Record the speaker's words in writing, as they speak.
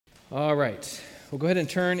All right. We'll go ahead and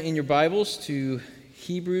turn in your Bibles to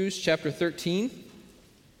Hebrews chapter 13.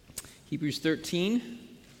 Hebrews 13.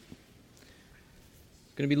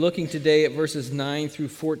 Going to be looking today at verses 9 through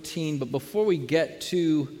 14. But before we get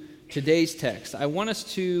to today's text, I want us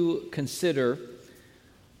to consider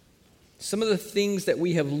some of the things that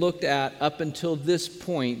we have looked at up until this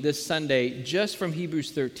point, this Sunday, just from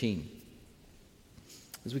Hebrews 13.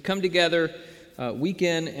 As we come together week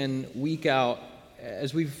in and week out,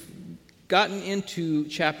 as we've gotten into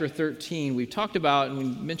chapter 13, we've talked about, and we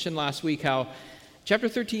mentioned last week, how chapter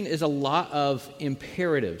 13 is a lot of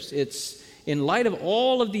imperatives. It's in light of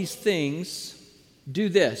all of these things, do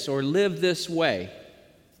this or live this way.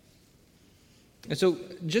 And so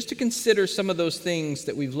just to consider some of those things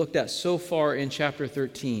that we've looked at so far in chapter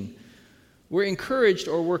 13, we're encouraged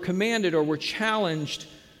or we're commanded or we're challenged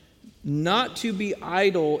not to be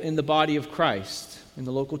idle in the body of Christ, in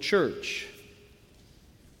the local church.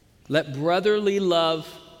 Let brotherly love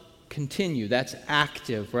continue. That's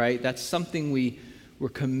active, right? That's something we're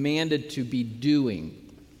commanded to be doing.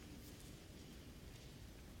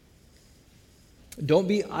 Don't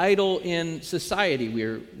be idle in society,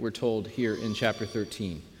 we're told here in chapter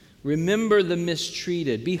 13. Remember the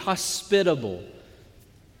mistreated. Be hospitable.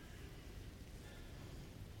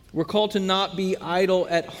 We're called to not be idle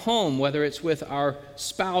at home, whether it's with our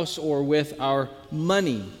spouse or with our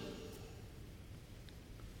money.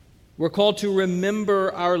 We're called to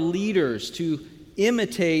remember our leaders, to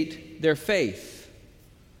imitate their faith.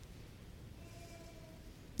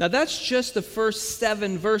 Now that's just the first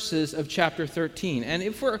 7 verses of chapter 13. And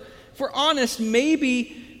if we're honest,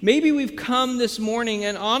 maybe we've come this morning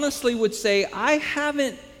and honestly would say, I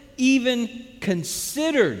haven't even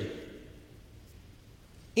considered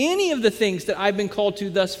any of the things that I've been called to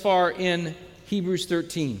thus far in Hebrews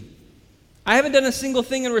 13. I haven't done a single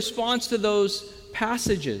thing in response to those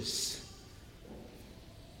passages.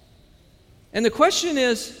 And the question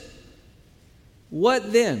is,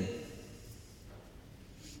 what then?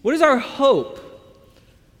 What is our hope?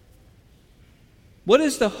 What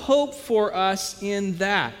is the hope for us in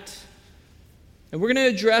that? And we're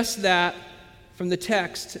going to address that from the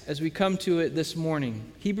text as we come to it this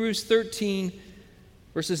morning. Hebrews 13,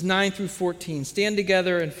 verses 9 through 14. Stand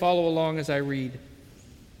together and follow along as I read.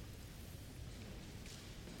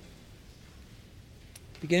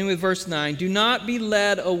 Beginning with verse 9, do not be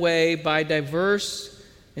led away by diverse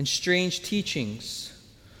and strange teachings,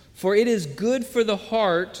 for it is good for the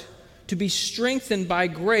heart to be strengthened by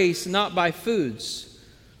grace, not by foods,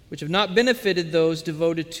 which have not benefited those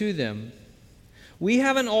devoted to them. We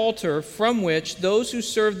have an altar from which those who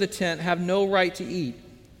serve the tent have no right to eat.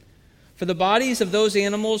 For the bodies of those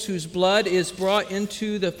animals whose blood is brought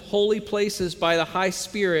into the holy places by the high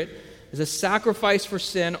Spirit as a sacrifice for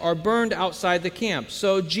sin are burned outside the camp.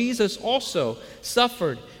 So Jesus also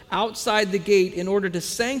suffered outside the gate in order to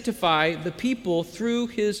sanctify the people through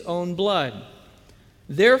his own blood.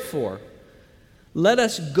 Therefore, let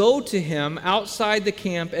us go to him outside the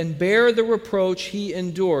camp and bear the reproach he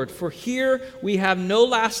endured. For here we have no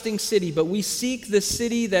lasting city, but we seek the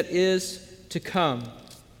city that is to come.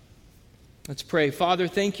 Let's pray. Father,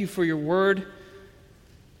 thank you for your word.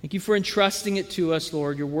 Thank you for entrusting it to us,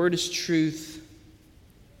 Lord. Your word is truth.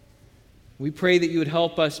 We pray that you would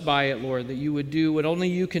help us by it, Lord, that you would do what only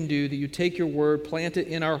you can do, that you take your word, plant it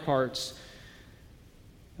in our hearts,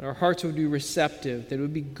 that our hearts would be receptive, that it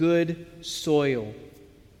would be good soil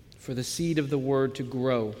for the seed of the word to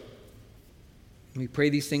grow. We pray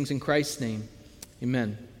these things in Christ's name.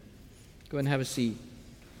 Amen. Go ahead and have a seat.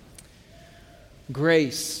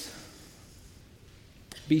 Grace.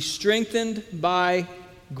 Be strengthened by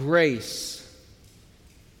grace.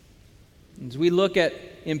 As we look at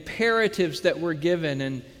imperatives that we're given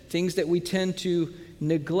and things that we tend to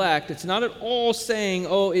neglect, it's not at all saying,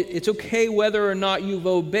 it's okay whether or not you've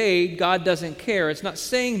obeyed, God doesn't care. It's not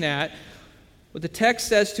saying that. What the text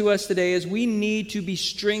says to us today is we need to be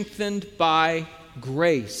strengthened by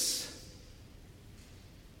grace.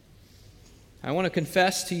 I want to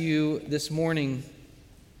confess to you this morning,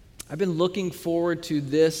 I've been looking forward to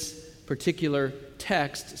this particular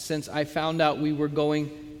text since I found out we were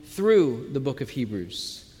going through the book of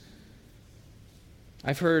Hebrews.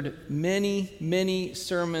 I've heard many, many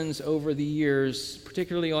sermons over the years,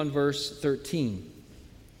 particularly on verse 13.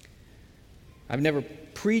 I've never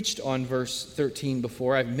preached on verse 13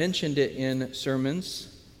 before. I've mentioned it in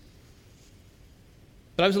sermons.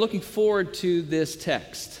 But I was looking forward to this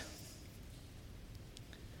text.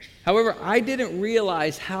 However, I didn't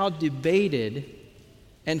realize how debated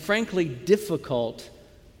and frankly difficult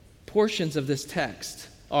portions of this text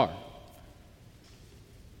are.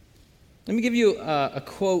 Let me give you a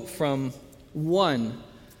quote from one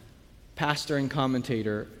pastor and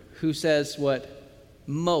commentator who says what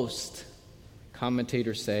most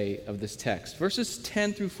commentators say of this text. Verses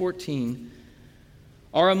 10 through 14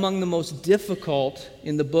 are among the most difficult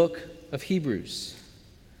in the book of Hebrews.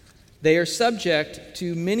 They are subject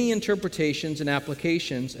to many interpretations and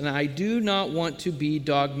applications, and I do not want to be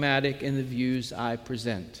dogmatic in the views I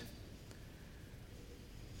present.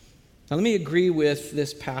 Now, let me agree with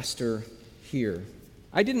this pastor here.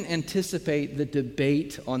 I didn't anticipate the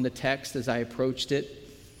debate on the text as I approached it.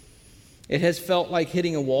 It has felt like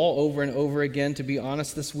hitting a wall over and over again, to be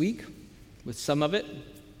honest, this week, with some of it.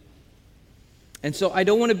 And so I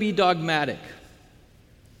don't want to be dogmatic.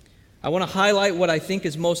 I want to highlight what I think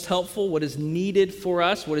is most helpful, what is needed for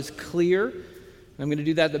us, what is clear. And I'm going to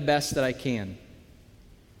do that the best that I can.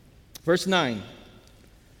 Verse 9.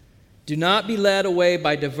 Do not be led away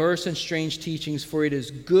by diverse and strange teachings, for it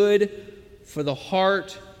is good for the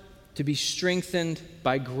heart to be strengthened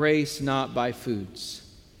by grace, not by foods.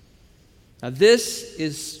 Now, this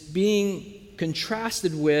is being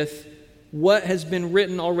contrasted with what has been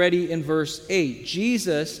written already in verse 8.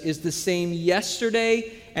 Jesus is the same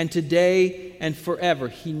yesterday and today and forever.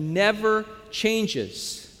 He never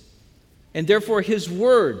changes. And therefore, his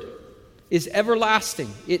word is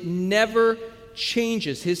everlasting. It never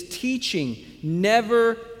changes. His teaching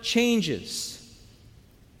never changes.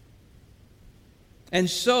 And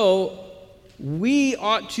so, we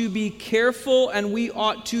ought to be careful and we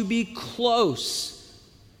ought to be close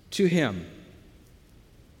to him.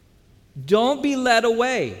 Don't be led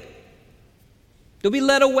away. Don't be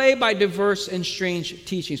led away by diverse and strange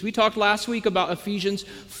teachings. We talked last week about Ephesians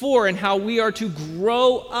 4 and how we are to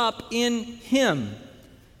grow up in him,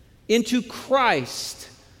 into Christ,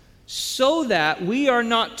 so that we are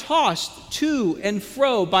not tossed to and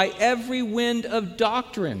fro by every wind of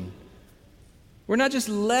doctrine. We're not just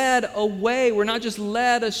led away. We're not just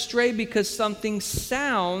led astray because something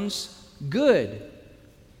sounds good.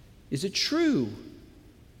 Is it true?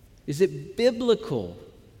 Is it biblical?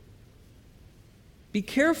 Be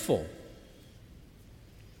careful.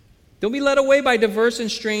 Don't be led away by diverse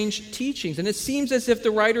and strange teachings. And it seems as if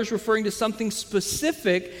the writer is referring to something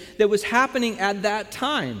specific that was happening at that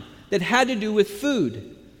time that had to do with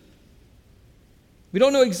food. We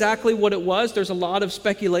don't know exactly what it was. There's a lot of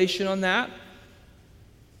speculation on that.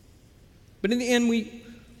 But in the end,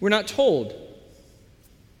 we're not told.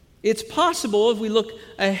 It's possible, if we look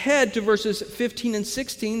ahead to verses 15 and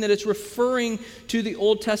 16, that it's referring to the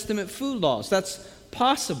Old Testament food laws. That's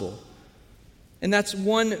possible. And that's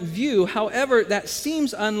one view. However, that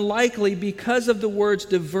seems unlikely because of the words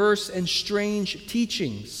diverse and strange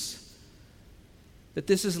teachings. That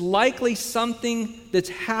this is likely something that's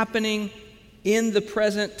happening in the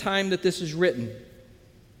present time that this is written.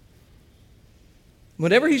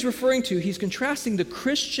 Whatever he's referring to, he's contrasting the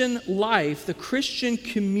Christian life, the Christian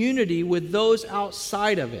community, with those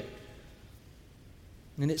outside of it.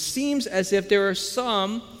 And it seems as if there are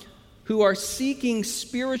some who are seeking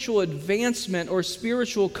spiritual advancement or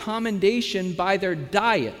spiritual commendation by their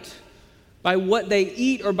diet, by what they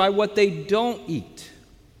eat or by what they don't eat.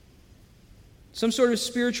 Some sort of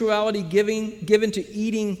spirituality given to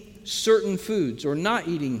eating certain foods or not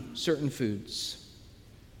eating certain foods.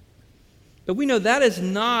 But we know that is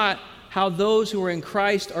not how those who are in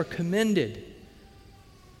Christ are commended.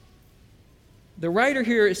 The writer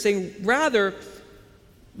here is saying, rather,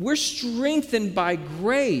 we're strengthened by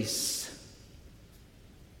grace.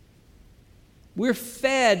 We're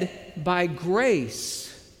fed by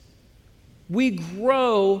grace. We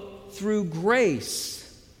grow through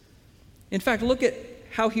grace. In fact, look at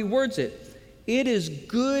how he words it. It is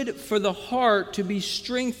good for the heart to be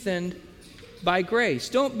strengthened by grace.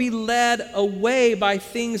 Don't be led away by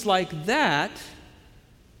things like that,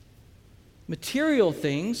 material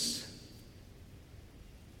things,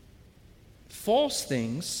 false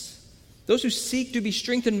things. Those who seek to be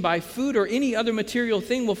strengthened by food or any other material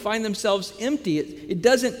thing will find themselves empty. It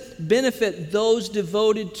doesn't benefit those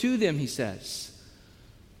devoted to them, he says.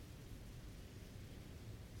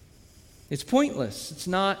 It's pointless. It's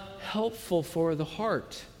not helpful for the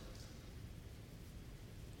heart.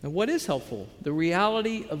 Now, what is helpful? The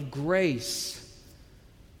reality of grace.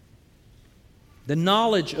 The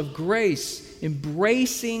knowledge of grace.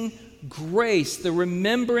 Embracing grace. The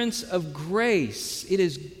remembrance of grace. It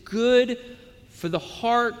is good for the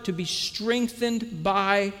heart to be strengthened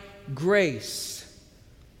by grace.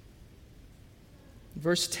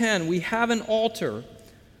 Verse 10, we have an altar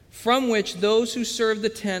from which those who serve the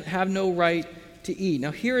tent have no right to eat. Now,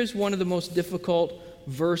 here is one of the most difficult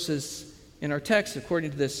verses in our text, according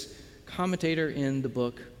to this commentator in the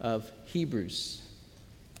book of Hebrews.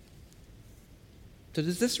 So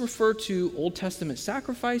does this refer to Old Testament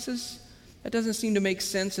sacrifices? That doesn't seem to make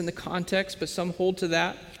sense in the context, but some hold to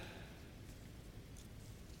that.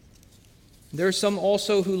 There are some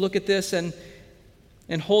also who look at this and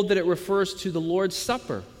hold that it refers to the Lord's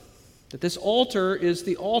Supper, that this altar is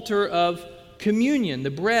the altar of communion,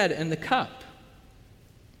 the bread and the cup.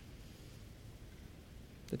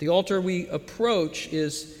 That the altar we approach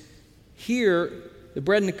is here, the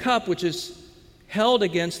bread and the cup, which is held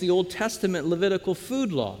against the Old Testament Levitical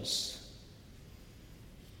food laws.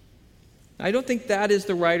 I don't think that is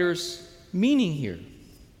the writer's meaning here.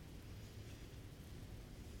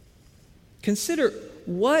 Consider,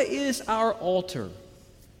 what is our altar?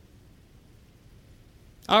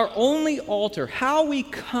 Our only altar, how we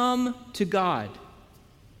come to God.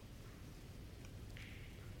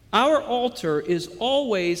 Our altar is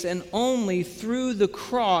always and only through the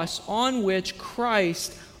cross on which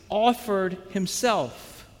Christ offered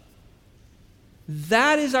himself.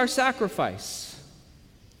 That is our sacrifice.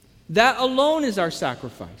 That alone is our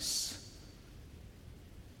sacrifice.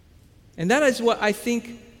 And that is what I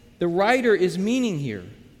think the writer is meaning here.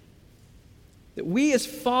 That we as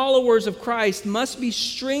followers of Christ must be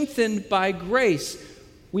strengthened by grace.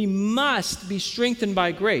 We must be strengthened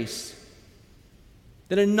by grace.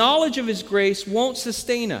 That a knowledge of his grace won't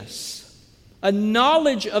sustain us. A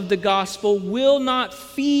knowledge of the gospel will not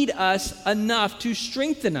feed us enough to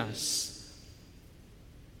strengthen us.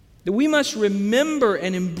 That we must remember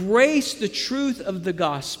and embrace the truth of the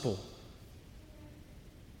gospel.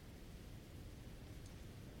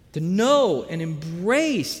 To know and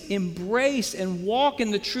embrace and walk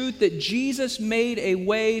in the truth that Jesus made a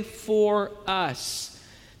way for us.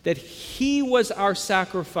 That he was our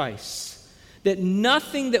sacrifice. That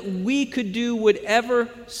nothing that we could do would ever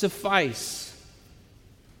suffice.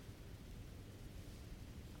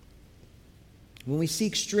 When we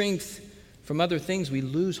seek strength from other things, we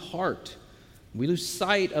lose heart. We lose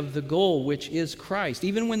sight of the goal, which is Christ,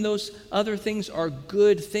 even when those other things are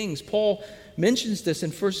good things. Paul mentions this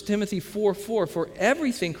in 1 Timothy 4:4, for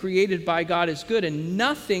everything created by God is good, and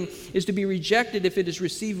nothing is to be rejected if it is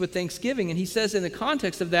received with thanksgiving. And he says in the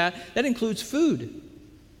context of that includes food.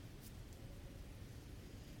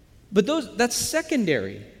 But that's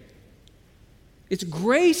secondary. It's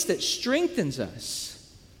grace that strengthens us.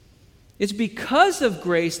 It's because of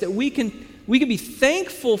grace that we can be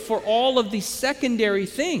thankful for all of these secondary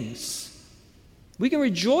things. We can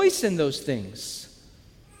rejoice in those things.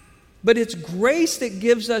 But it's grace that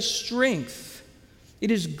gives us strength. It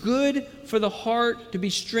is good for the heart to be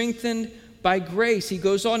strengthened by grace. He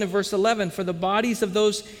goes on in verse 11, for the bodies of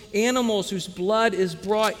those animals whose blood is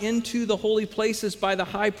brought into the holy places by the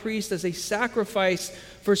high priest as a sacrifice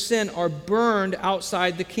for sin are burned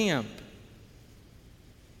outside the camp.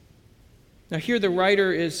 Now here the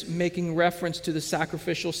writer is making reference to the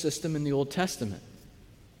sacrificial system in the Old Testament.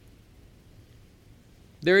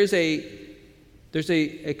 There's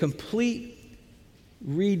a complete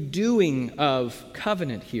redoing of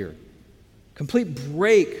covenant here. Complete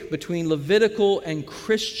break between Levitical and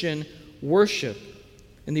Christian worship.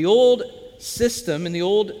 In the old system, in the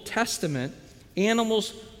Old Testament,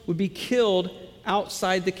 animals would be killed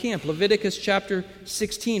outside the camp. Leviticus chapter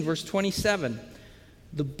 16, verse 27.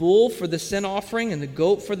 The bull for the sin offering and the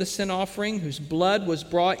goat for the sin offering, whose blood was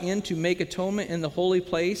brought in to make atonement in the holy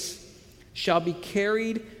place, shall be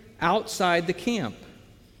carried outside the camp.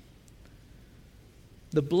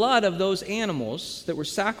 The blood of those animals that were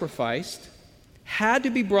sacrificed had to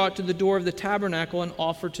be brought to the door of the tabernacle and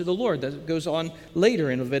offered to the Lord. That goes on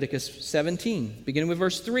later in Leviticus 17, beginning with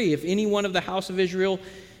verse 3. If any one of the house of Israel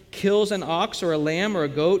kills an ox or a lamb or a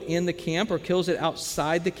goat in the camp or kills it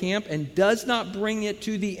outside the camp and does not bring it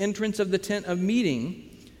to the entrance of the tent of meeting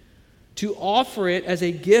to offer it as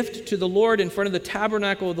a gift to the Lord in front of the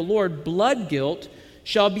tabernacle of the Lord, blood guilt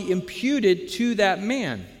shall be imputed to that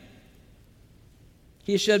man.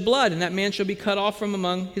 He has shed blood, and that man shall be cut off from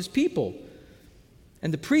among his people.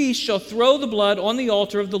 And the priest shall throw the blood on the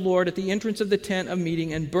altar of the Lord at the entrance of the tent of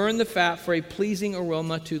meeting and burn the fat for a pleasing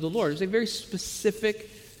aroma to the Lord. It's a very specific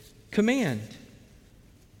command.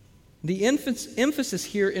 The emphasis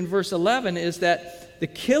here in verse 11 is that the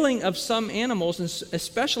killing of some animals, and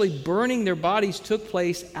especially burning their bodies, took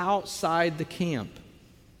place outside the camp.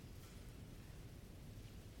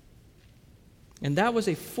 And that was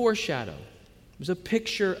a foreshadow. It was a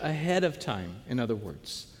picture ahead of time, in other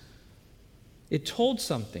words. It told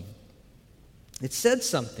something. It said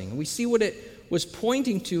something. We see what it was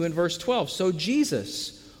pointing to in verse 12. So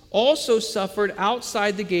Jesus also suffered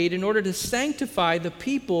outside the gate in order to sanctify the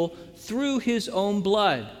people through his own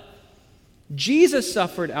blood. Jesus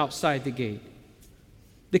suffered outside the gate.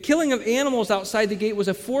 The killing of animals outside the gate was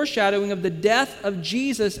a foreshadowing of the death of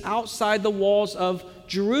Jesus outside the walls of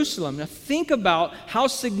Jerusalem. Now think about how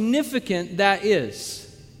significant that is.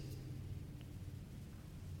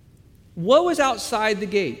 What was outside the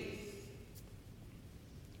gate?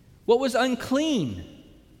 What was unclean?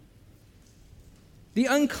 The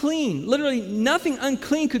unclean. Literally nothing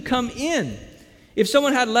unclean could come in. If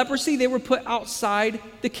someone had leprosy, they were put outside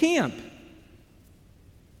the camp.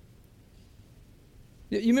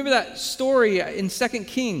 You remember that story in 2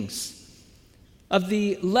 Kings of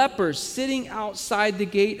the lepers sitting outside the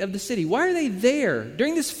gate of the city? Why are they there?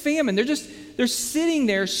 During this famine, they're sitting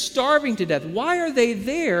there starving to death. Why are they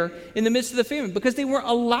there in the midst of the famine? Because they weren't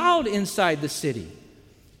allowed inside the city.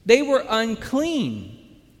 They were unclean.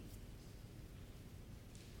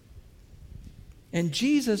 And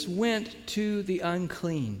Jesus went to the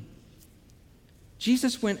unclean.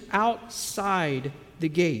 Jesus went outside the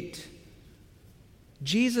gate.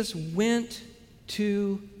 Jesus went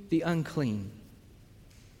to the unclean.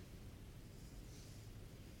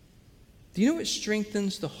 Do you know what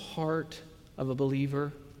strengthens the heart of a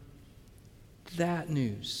believer? That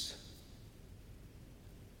news.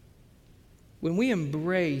 When we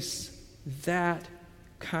embrace that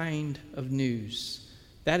kind of news,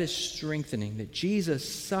 that is strengthening, that Jesus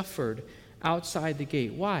suffered outside the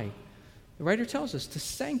gate. Why? The writer tells us to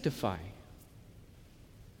sanctify.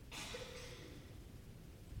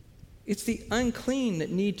 It's the unclean that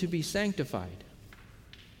need to be sanctified.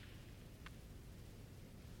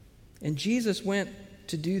 And Jesus went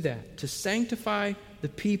to do that, to sanctify the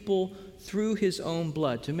people through his own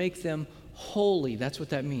blood, to make them holy. That's what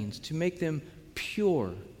that means, to make them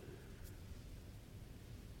pure.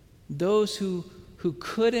 Those who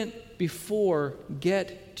couldn't before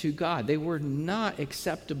get to God, they were not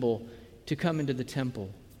acceptable to come into the temple.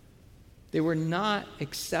 They were not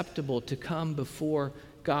acceptable to come before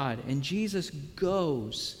God. And Jesus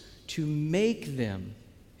goes to make them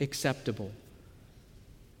acceptable.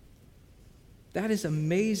 That is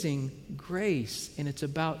amazing grace, and it's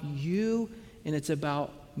about you and it's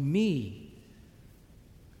about me.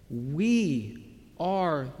 We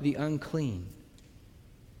are the unclean.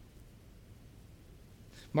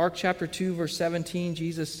 Mark chapter 2, verse 17,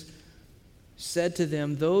 Jesus said to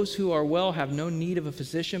them, "Those who are well have no need of a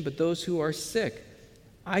physician, but those who are sick.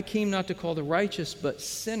 I came not to call the righteous, but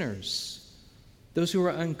sinners, those who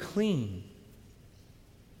are unclean."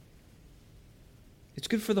 It's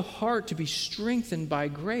good for the heart to be strengthened by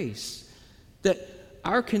grace, that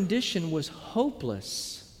our condition was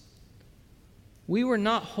hopeless. We were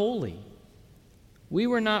not holy. We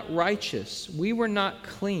were not righteous. We were not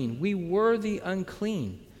clean. We were the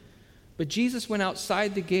unclean. But Jesus went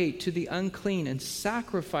outside the gate to the unclean and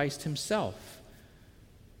sacrificed himself,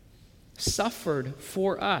 suffered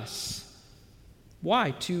for us.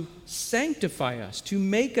 Why? To sanctify us, to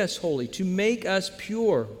make us holy, to make us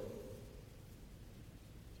pure.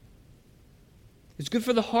 It's good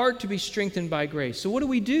for the heart to be strengthened by grace. So what do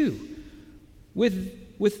we do with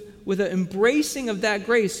an embracing of that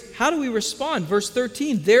grace? How do we respond? Verse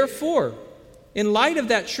 13, "Therefore, in light of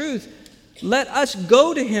that truth, let us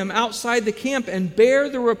go to him outside the camp and bear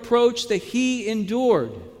the reproach that he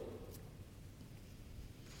endured."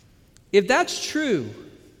 If that's true,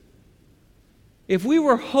 if we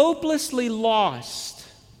were hopelessly lost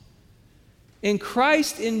and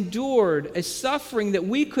Christ endured a suffering that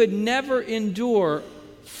we could never endure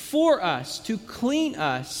for us, to clean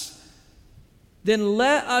us, then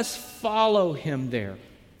let us follow him there.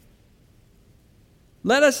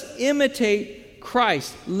 Let us imitate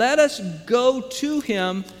Christ. Let us go to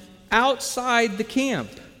him outside the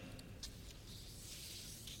camp.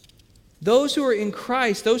 Those who are in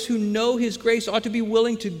Christ, those who know his grace, ought to be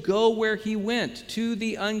willing to go where he went, to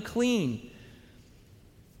the unclean,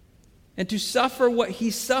 and to suffer what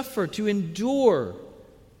he suffered, to endure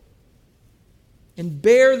and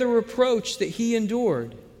bear the reproach that he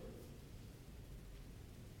endured.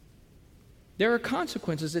 There are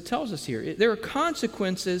consequences, it tells us here. There are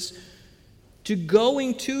consequences to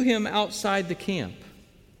going to him outside the camp.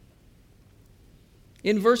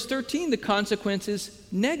 In verse 13, the consequence is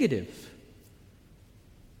negative.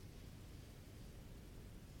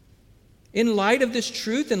 In light of this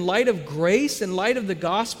truth, in light of grace, in light of the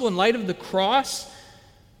gospel, in light of the cross,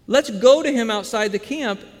 let's go to him outside the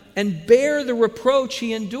camp and bear the reproach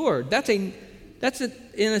he endured. That's in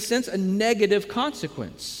a sense, a negative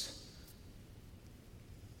consequence.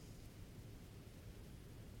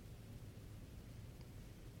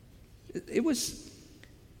 It was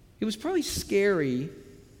probably scary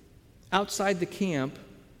outside the camp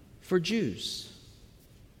for Jews.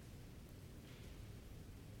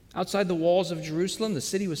 Outside the walls of Jerusalem, the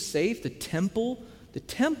city was safe. The temple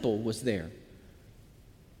was there.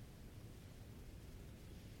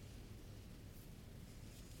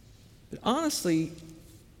 But honestly,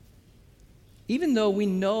 even though we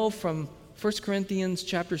know from 1 Corinthians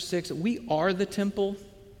chapter 6 that we are the temple,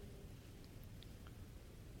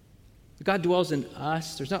 God dwells in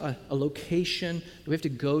us. There's not a location that we have to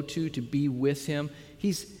go to be with him.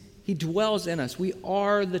 He dwells in us. We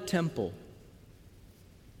are the temple.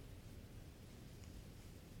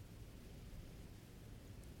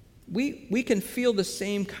 We can feel the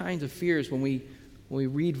same kinds of fears when we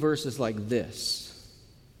read verses like this.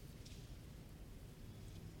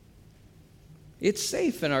 It's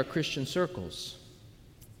safe in our Christian circles.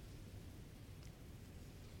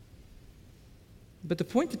 But the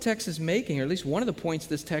point the text is making, or at least one of the points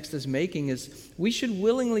this text is making, is we should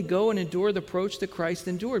willingly go and endure the approach that Christ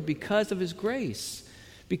endured because of his grace,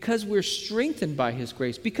 because we're strengthened by his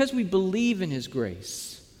grace, because we believe in his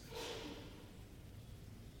grace.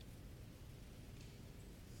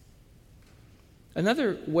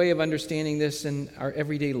 Another way of understanding this in our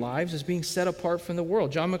everyday lives is being set apart from the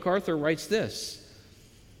world. John MacArthur writes this: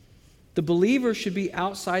 the believer should be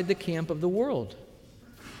outside the camp of the world,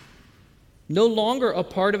 no longer a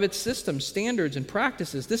part of its systems, standards, and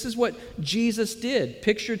practices. This is what Jesus did,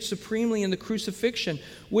 pictured supremely in the crucifixion,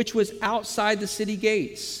 which was outside the city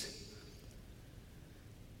gates.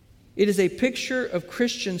 It is a picture of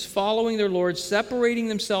Christians following their Lord, separating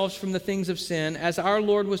themselves from the things of sin. As our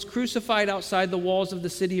Lord was crucified outside the walls of the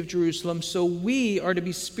city of Jerusalem, so we are to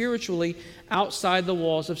be spiritually outside the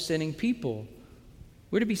walls of sinning people.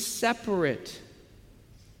 We're to be separate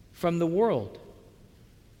from the world.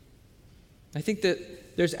 I think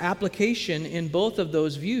that there's application in both of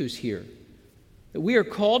those views here. That we are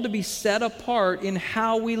called to be set apart in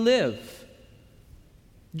how we live,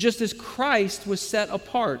 just as Christ was set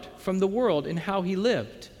apart from the world in how he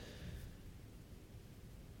lived.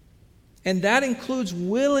 And that includes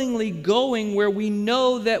willingly going where we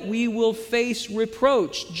know that we will face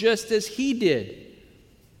reproach, just as he did.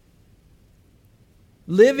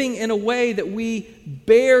 Living in a way that we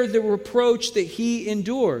bear the reproach that he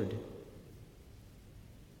endured.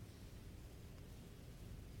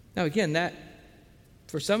 Now again, that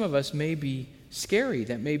for some of us may be scary,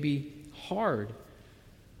 that may be hard.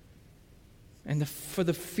 And for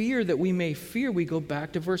the fear that we may fear, we go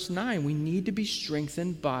back to verse 9. We need to be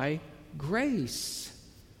strengthened by grace.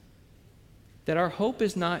 That our hope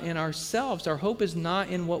is not in ourselves. Our hope is not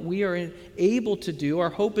in what we are able to do.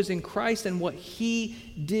 Our hope is in Christ and what he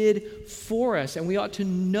did for us. And we ought to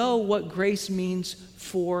know what grace means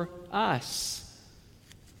for us.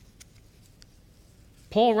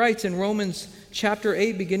 Paul writes in Romans chapter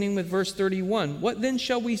 8, beginning with verse 31, "What then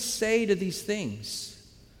shall we say to these things?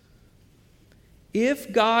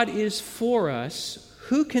 If God is for us,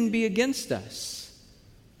 who can be against us?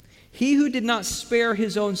 He who did not spare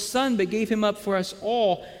his own son, but gave him up for us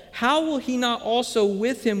all, how will he not also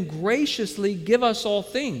with him graciously give us all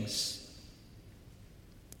things?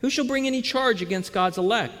 Who shall bring any charge against God's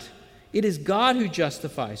elect? It is God who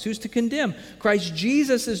justifies. Who's to condemn? Christ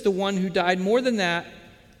Jesus is the one who died, more than that,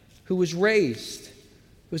 who was raised,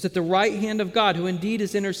 who is at the right hand of God, who indeed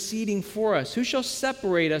is interceding for us. Who shall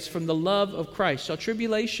separate us from the love of Christ? Shall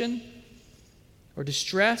tribulation or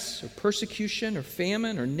distress or persecution or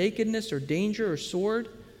famine or nakedness or danger or sword?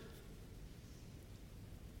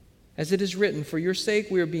 As it is written, for your sake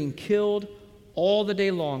we are being killed all the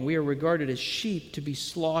day long. We are regarded as sheep to be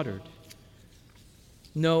slaughtered.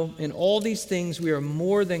 No, in all these things we are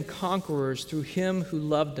more than conquerors through him who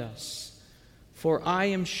loved us. For I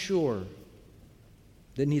am sure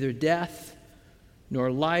that neither death,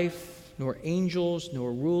 nor life, nor angels,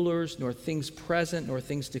 nor rulers, nor things present, nor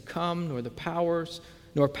things to come, nor powers,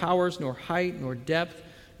 nor height, nor depth,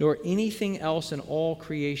 nor anything else in all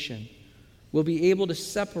creation will be able to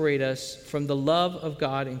separate us from the love of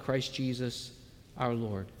God in Christ Jesus our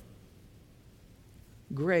Lord.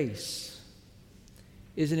 Grace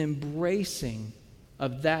is an embracing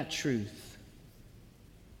of that truth.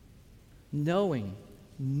 Knowing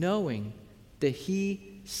that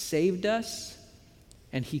he saved us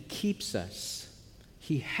and he keeps us.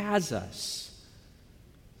 He has us.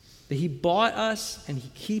 That he bought us and he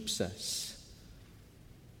keeps us.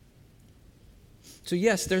 So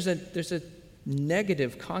yes, there's a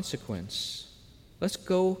negative consequence. Let's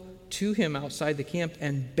go to him outside the camp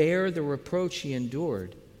and bear the reproach he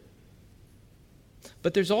endured.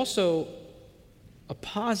 But there's also a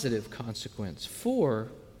positive consequence. For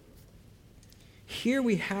here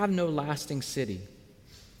we have no lasting city.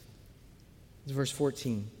 It's verse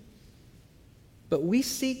 14. But we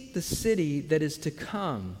seek the city that is to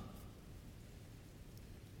come.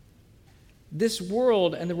 This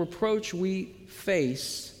world and the reproach we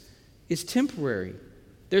face is temporary.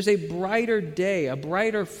 There's a brighter day, a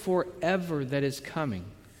brighter forever that is coming.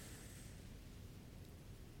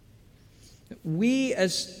 We,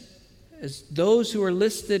 as those who are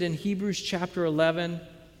listed in Hebrews chapter 11,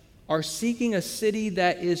 are seeking a city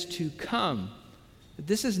that is to come.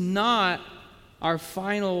 This is not our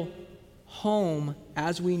final home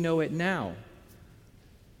as we know it now.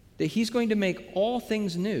 That He's going to make all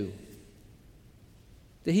things new.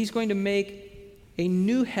 That He's going to make a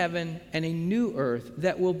new heaven and a new earth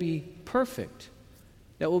that will be perfect,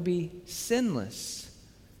 that will be sinless,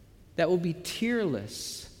 that will be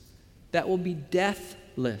tearless, that will be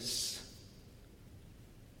deathless.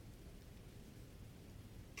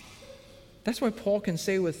 That's why Paul can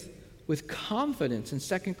say with confidence in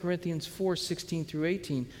 2 Corinthians 4:16 through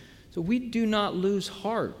 18, so we do not lose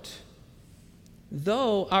heart.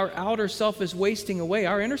 Though our outer self is wasting away,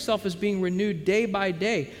 our inner self is being renewed day by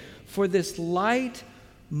day. For this light,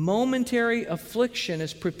 momentary affliction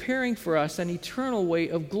is preparing for us an eternal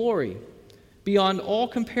weight of glory beyond all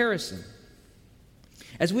comparison.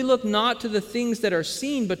 As we look not to the things that are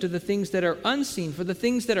seen, but to the things that are unseen. For the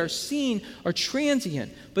things that are seen are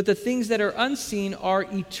transient, but the things that are unseen are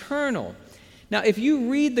eternal. Now, if you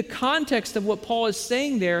read the context of what Paul is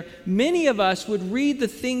saying there, many of us would read the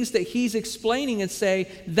things that he's explaining and say,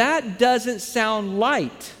 that doesn't sound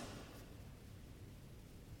light.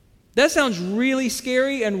 That sounds really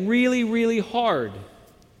scary and really, really hard.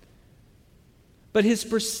 But his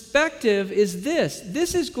perspective is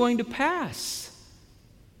this is going to pass.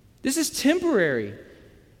 This is temporary.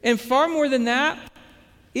 And far more than that,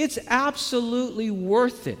 it's absolutely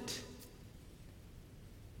worth it.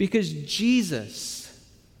 Because Jesus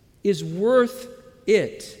is worth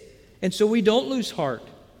it. And so we don't lose heart.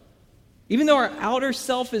 Even though our outer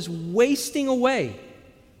self is wasting away,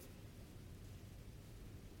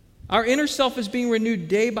 our inner self is being renewed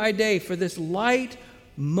day by day, for this light,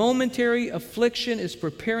 momentary affliction is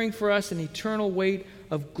preparing for us an eternal weight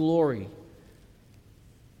of glory.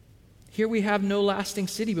 Here we have no lasting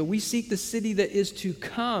city, but we seek the city that is to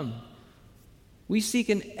come. We seek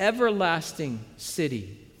an everlasting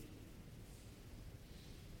city.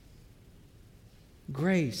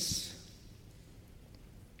 Grace.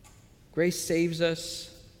 Grace saves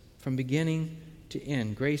us from beginning to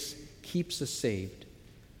end. Grace keeps us saved.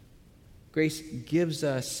 Grace gives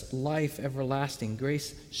us life everlasting.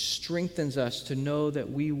 Grace strengthens us to know that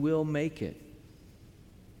we will make it.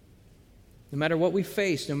 No matter what we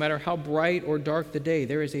face, no matter how bright or dark the day,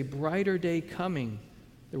 there is a brighter day coming,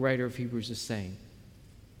 the writer of Hebrews is saying.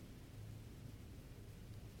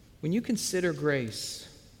 When you consider grace,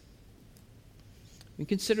 when you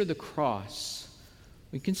consider the cross,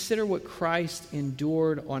 when you consider what Christ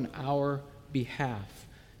endured on our behalf,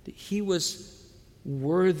 that He was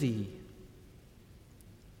worthy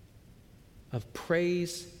of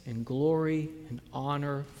praise and glory and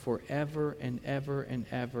honor forever and ever and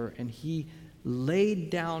ever. And He laid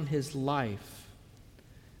down His life,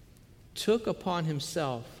 took upon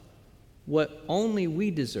Himself what only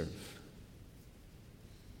we deserve.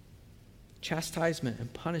 Chastisement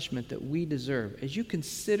and punishment that we deserve. As you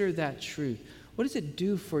consider that truth, what does it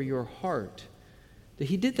do for your heart that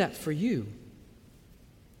He did that for you?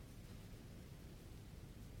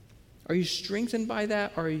 Are you strengthened by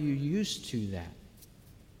that, or are you used to that?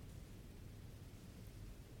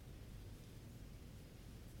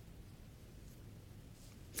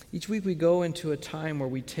 Each week we go into a time where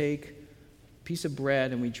we take a piece of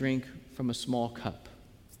bread and we drink from a small cup.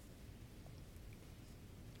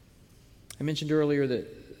 I mentioned earlier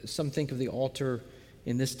that some think of the altar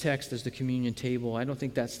in this text as the communion table. I don't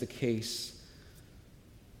think that's the case.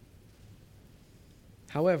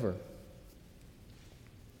 However,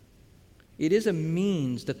 it is a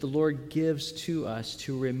means that the Lord gives to us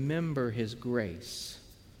to remember His grace,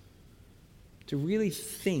 to really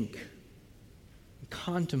think and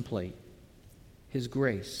contemplate His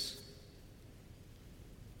grace.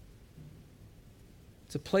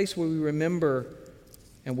 It's a place where we remember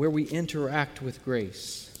and where we interact with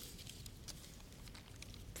grace.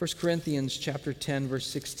 1 Corinthians chapter 10, verse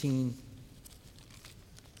 16.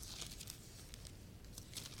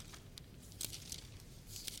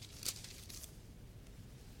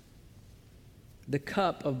 The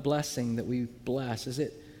cup of blessing that we bless, is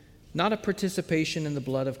it not a participation in the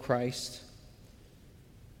blood of Christ?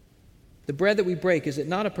 The bread that we break, is it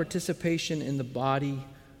not a participation in the body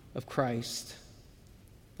of Christ?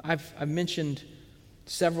 I've mentioned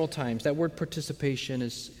several times that word participation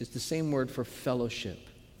is the same word for fellowship.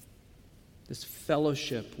 This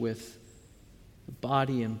fellowship with the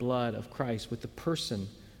body and blood of Christ, with the person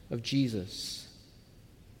of Jesus.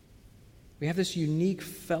 We have this unique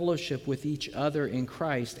fellowship with each other in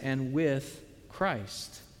Christ and with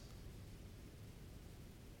Christ.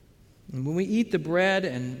 And when we eat the bread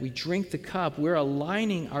and we drink the cup, we're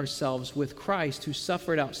aligning ourselves with Christ who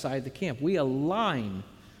suffered outside the camp. We align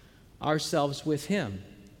ourselves with him,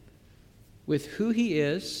 with who he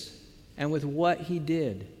is and with what he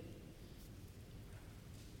did.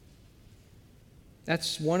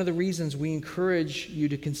 That's one of the reasons we encourage you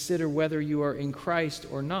to consider whether you are in Christ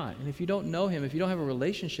or not. And if you don't know him, if you don't have a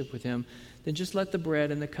relationship with him, then just let the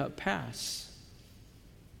bread and the cup pass.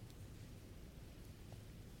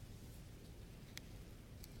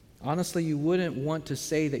 Honestly, you wouldn't want to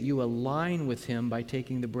say that you align with him by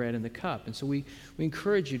taking the bread and the cup. And so we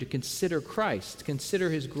encourage you to consider Christ,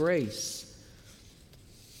 consider his grace,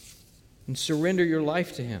 and surrender your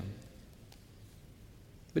life to him.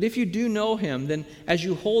 But if you do know him, then as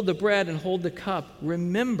you hold the bread and hold the cup,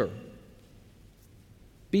 remember,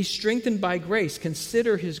 be strengthened by grace.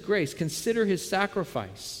 Consider his grace. Consider his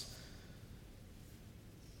sacrifice.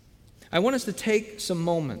 I want us to take some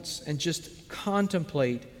moments and just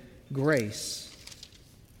contemplate grace.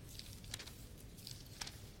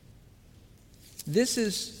 This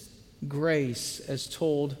is grace as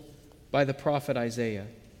told by the prophet Isaiah.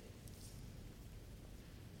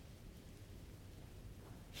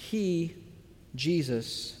 He,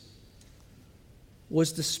 Jesus,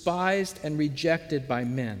 was despised and rejected by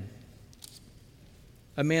men,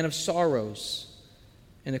 a man of sorrows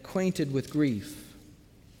and acquainted with grief.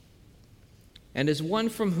 And as one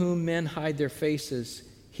from whom men hide their faces,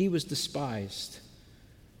 he was despised,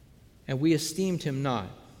 and we esteemed him not.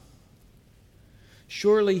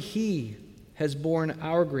 Surely he has borne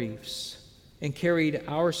our griefs and carried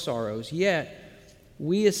our sorrows, yet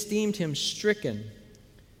we esteemed him stricken,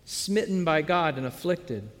 smitten by God, and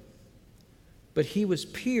afflicted. But he was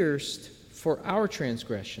pierced for our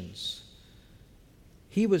transgressions.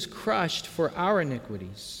 He was crushed for our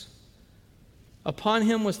iniquities. Upon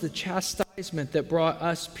him was the chastisement that brought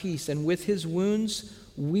us peace, and with his wounds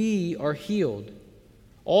we are healed.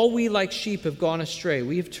 All we like sheep have gone astray.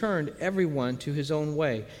 We have turned everyone to his own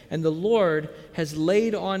way, and the Lord has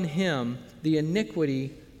laid on him the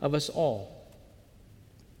iniquity of us all.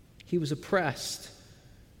 He was oppressed,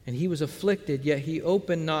 and he was afflicted, yet he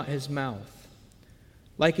opened not his mouth.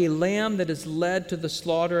 Like a lamb that is led to the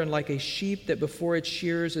slaughter, and like a sheep that before its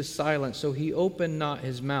shearers is silent, so he opened not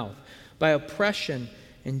his mouth. By oppression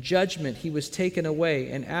and judgment he was taken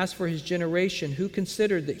away. And as for his generation, who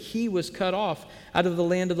considered that he was cut off out of the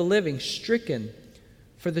land of the living, stricken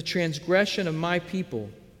for the transgression of my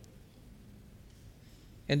people?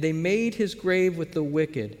 And they made his grave with the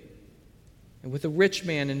wicked and with the rich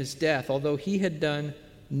man in his death, although he had done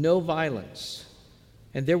no violence,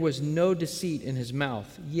 and there was no deceit in his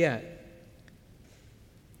mouth. Yet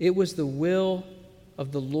it was the will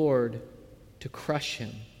of the Lord to crush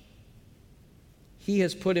him. He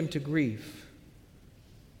has put him to grief.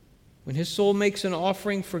 When his soul makes an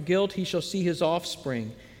offering for guilt, he shall see his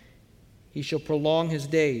offspring. He shall prolong his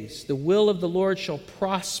days. The will of the Lord shall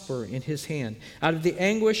prosper in his hand. Out of the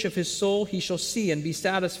anguish of his soul he shall see and be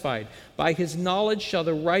satisfied. By his knowledge shall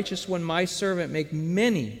the righteous one, my servant, make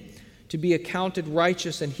many to be accounted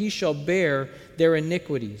righteous, and he shall bear their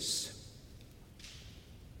iniquities.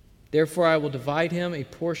 Therefore I will divide him a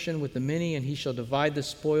portion with the many, and he shall divide the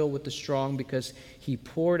spoil with the strong, because he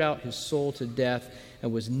poured out his soul to death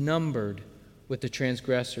and was numbered with the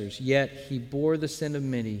transgressors. Yet he bore the sin of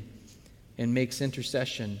many and makes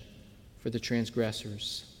intercession for the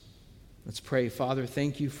transgressors. Let's pray. Father,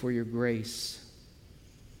 thank you for your grace.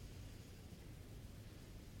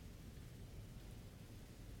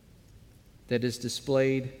 That is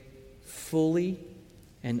displayed fully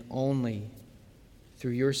and only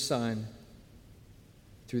through your Son,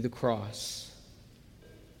 through the cross.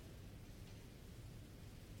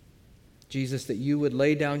 Jesus, that you would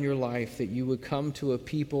lay down your life, that you would come to a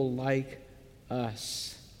people like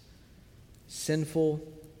us, sinful,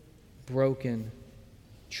 broken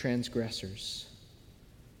transgressors,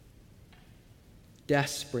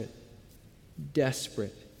 desperate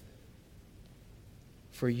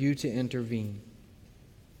for you to intervene,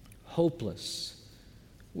 hopeless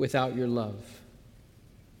without your love.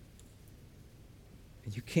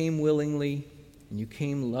 And you came willingly, and you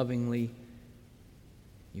came lovingly,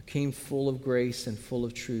 you came full of grace and full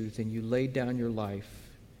of truth, and you laid down your life.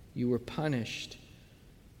 You were punished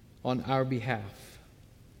on our behalf.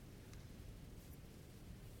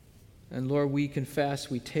 And Lord, we confess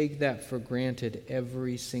we take that for granted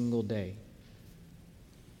every single day.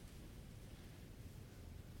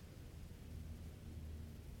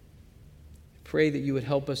 pray that you would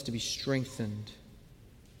help us to be strengthened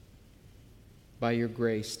by your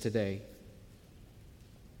grace today.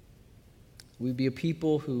 We'd be a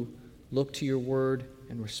people who look to your word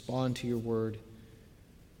and respond to your word.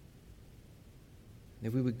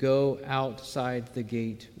 That we would go outside the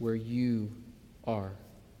gate where you are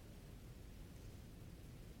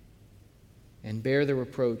and bear the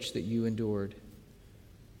reproach that you endured,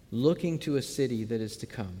 looking to a city that is to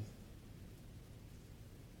come.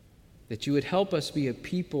 That you would help us be a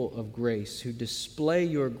people of grace who display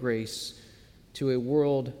your grace to a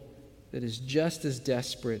world that is just as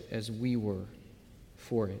desperate as we were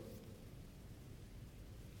for it.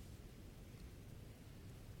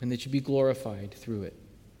 And that you be glorified through it.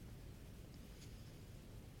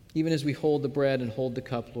 Even as we hold the bread and hold the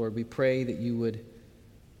cup, Lord, we pray that you would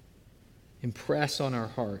impress on our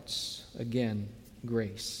hearts, again,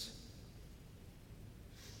 grace.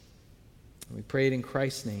 And we pray it in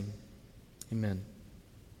Christ's name. Amen.